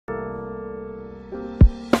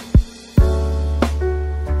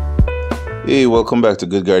Hey, welcome back to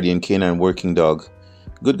Good Guardian Canine Working Dog.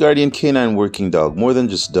 Good Guardian Canine Working Dog, more than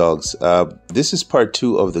just dogs. This is part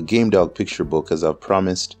 2 of the Game Dog picture book. As I've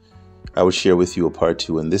promised, I would share with you a part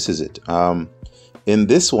 2, and this is it. In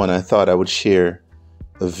this one, I thought I would share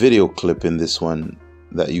a video clip in this one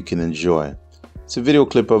that you can enjoy. It's a video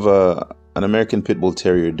clip of an American Pitbull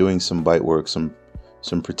Terrier doing some bite work, some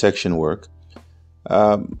protection work.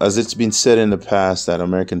 As it's been said in the past that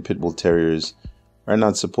American Pitbull Terriers are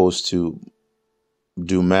not supposed to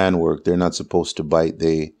do man work. They're not supposed to bite.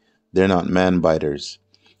 They're not man biters.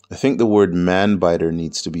 I think the word man biter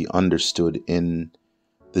needs to be understood in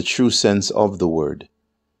the true sense of the word.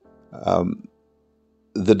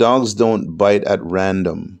 The dogs don't bite at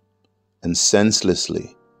random and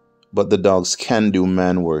senselessly, but the dogs can do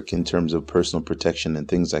man work in terms of personal protection and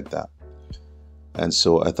things like that. And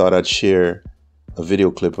so I thought I'd share a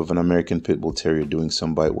video clip of an American Pitbull Terrier doing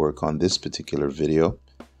some bite work on this particular video.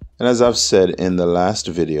 And as I've said in the last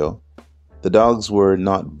video, the dogs were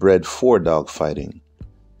not bred for dog fighting.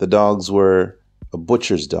 The dogs were a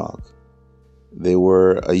butcher's dog. They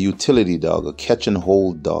were a utility dog, a catch and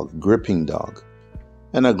hold dog, gripping dog,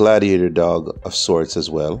 and a gladiator dog of sorts as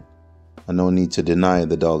well. And no need to deny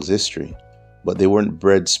the dog's history, but they weren't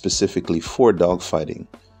bred specifically for dog fighting.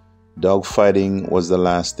 Dog fighting was the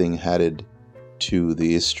last thing added to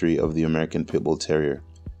the history of the American Pitbull Terrier.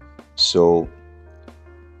 So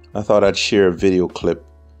I thought I'd share a video clip,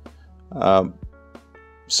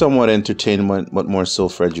 somewhat entertainment, but more so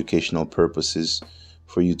for educational purposes,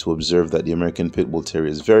 for you to observe that the American Pitbull Terrier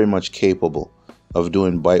is very much capable of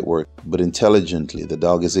doing bite work, but intelligently. The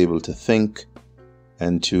dog is able to think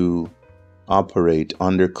and to operate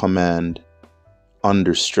under command,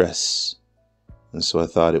 under stress. And so I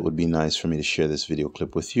thought it would be nice for me to share this video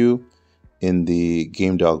clip with you in the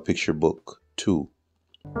Game Dog Picture Book 2.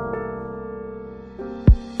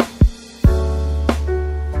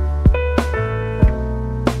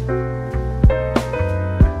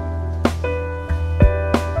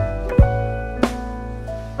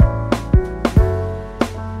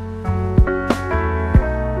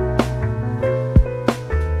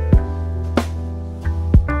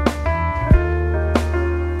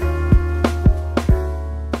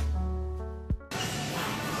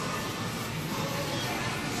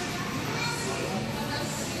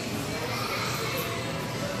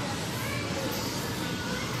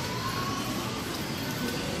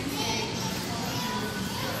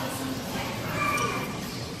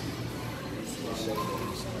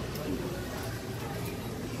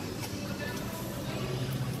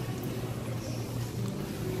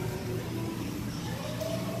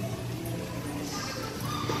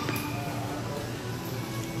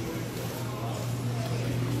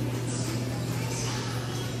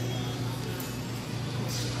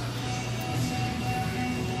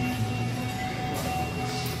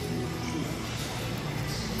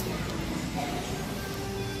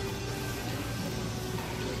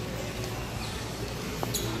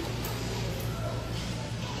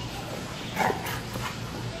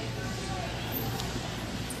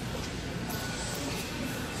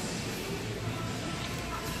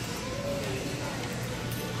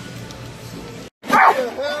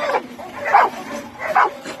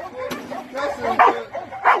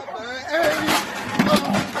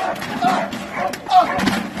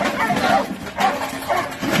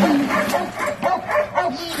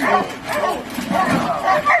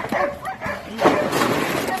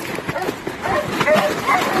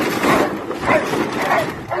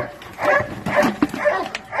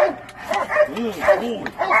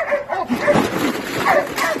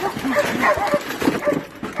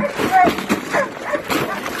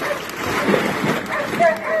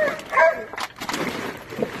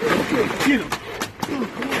 Get him.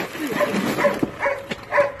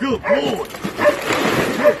 Good boy.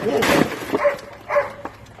 Good boy.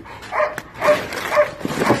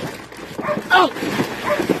 Out.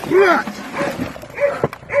 Yes.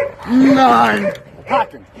 9.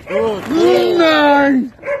 Hocking. Good boy.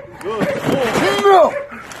 9. Good boy. No.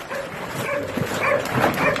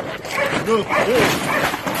 Good boy.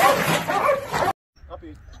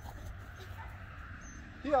 Puppy.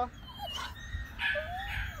 Here.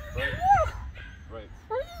 Right.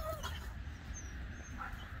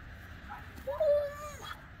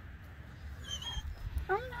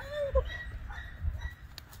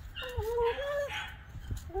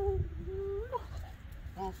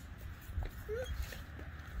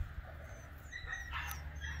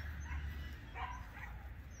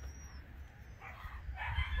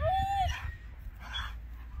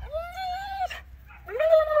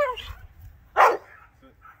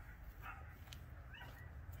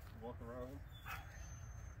 Walk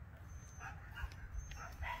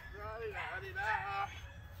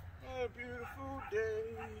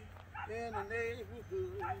in the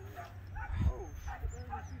neighborhood. Oh, shit, I didn't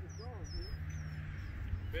see the dogs, man.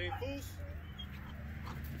 Big Foos.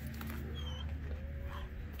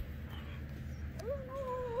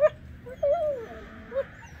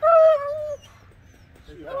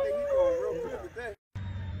 I think he's going real quick with that.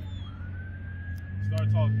 Start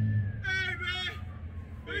talking. Hey, man.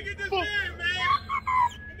 Let me get this van, man. Come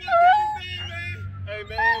on, get this van, man. Hey,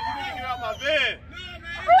 man, you need to get out my van. No, man,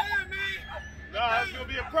 it's van, man. Nah, it's going to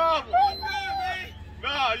be a problem. No, man.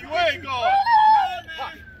 Nah, you ain't going. No,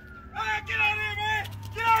 man. Hey, get out of here, man.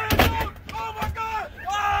 Get out of here, dude. Oh, my God.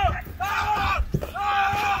 Oh, ah,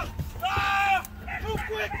 ah, ah. Too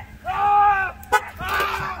quick. Ah, ah,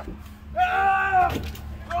 ah.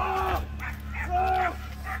 Oh!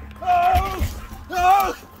 Oh!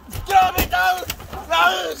 Oh! Get off me, dog!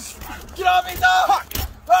 Get off me, dog!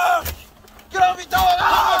 Get off me, dog!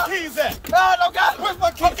 Where's my keys at? Oh, no, God! Where's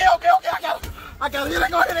my keys? Okay, I got it. I got it. Here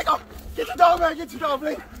they go. Get your dog, man. Get your dog,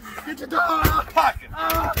 please. Get your dog. Pocket.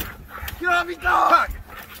 Get off me, dog. Pocket.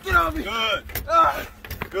 Get off me. Good.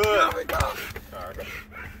 Good. Get off me, dog. All right.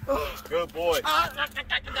 Good boy.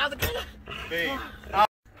 Big.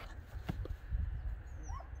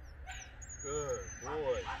 Good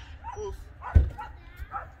boy. Oof.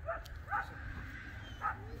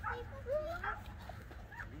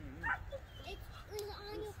 It was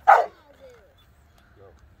on your car wheel.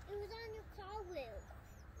 It was on your car wheel.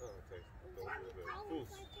 Oh, okay. It was on your car wheel.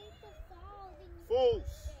 I think the fall.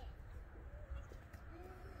 Fools.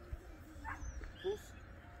 Fools.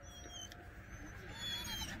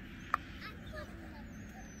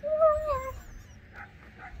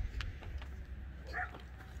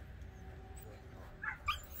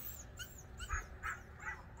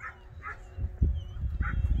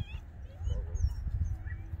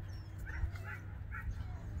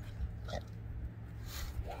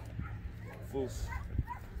 Fools.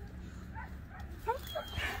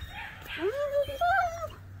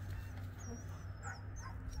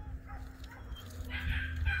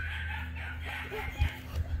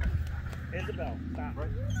 Isabel, stop. Right.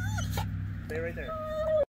 Stay right there.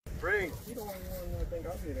 Bring. You don't want to think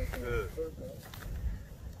I'll be that kind Good. of stuff.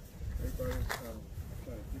 Everybody's trying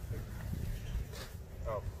to fix it.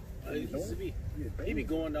 Oh. He used to be. He be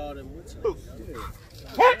going to all them woods.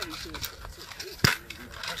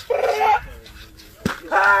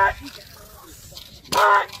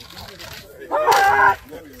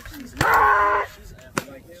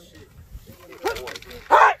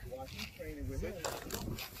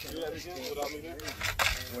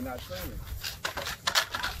 We're not training.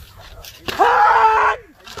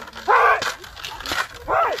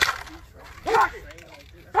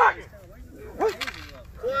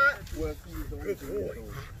 Well, Good boy.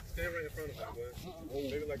 Stand right in front of her, boy.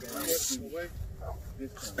 Maybe like a foot away.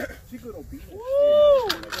 this time. She good obedient.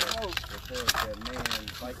 As far as that man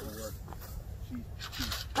biking work,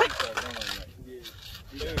 she's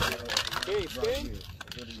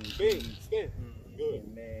Big, spin.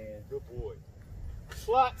 Good. Man. Good boy.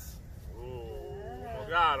 Slots. Oh,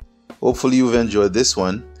 God. Hopefully you've enjoyed this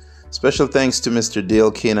one. Special thanks to Mr.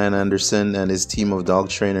 Dale Canine Anderson and his team of dog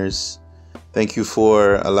trainers. Thank you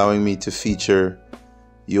for allowing me to feature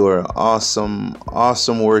your awesome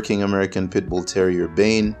working American Pit Bull Terrier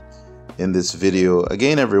Bane in this video.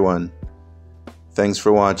 Again, everyone, thanks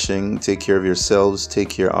for watching. Take care of yourselves, take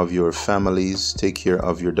care of your families, take care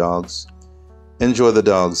of your dogs. Enjoy the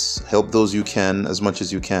dogs, help those you can as much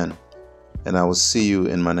as you can, and I will see you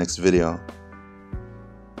in my next video.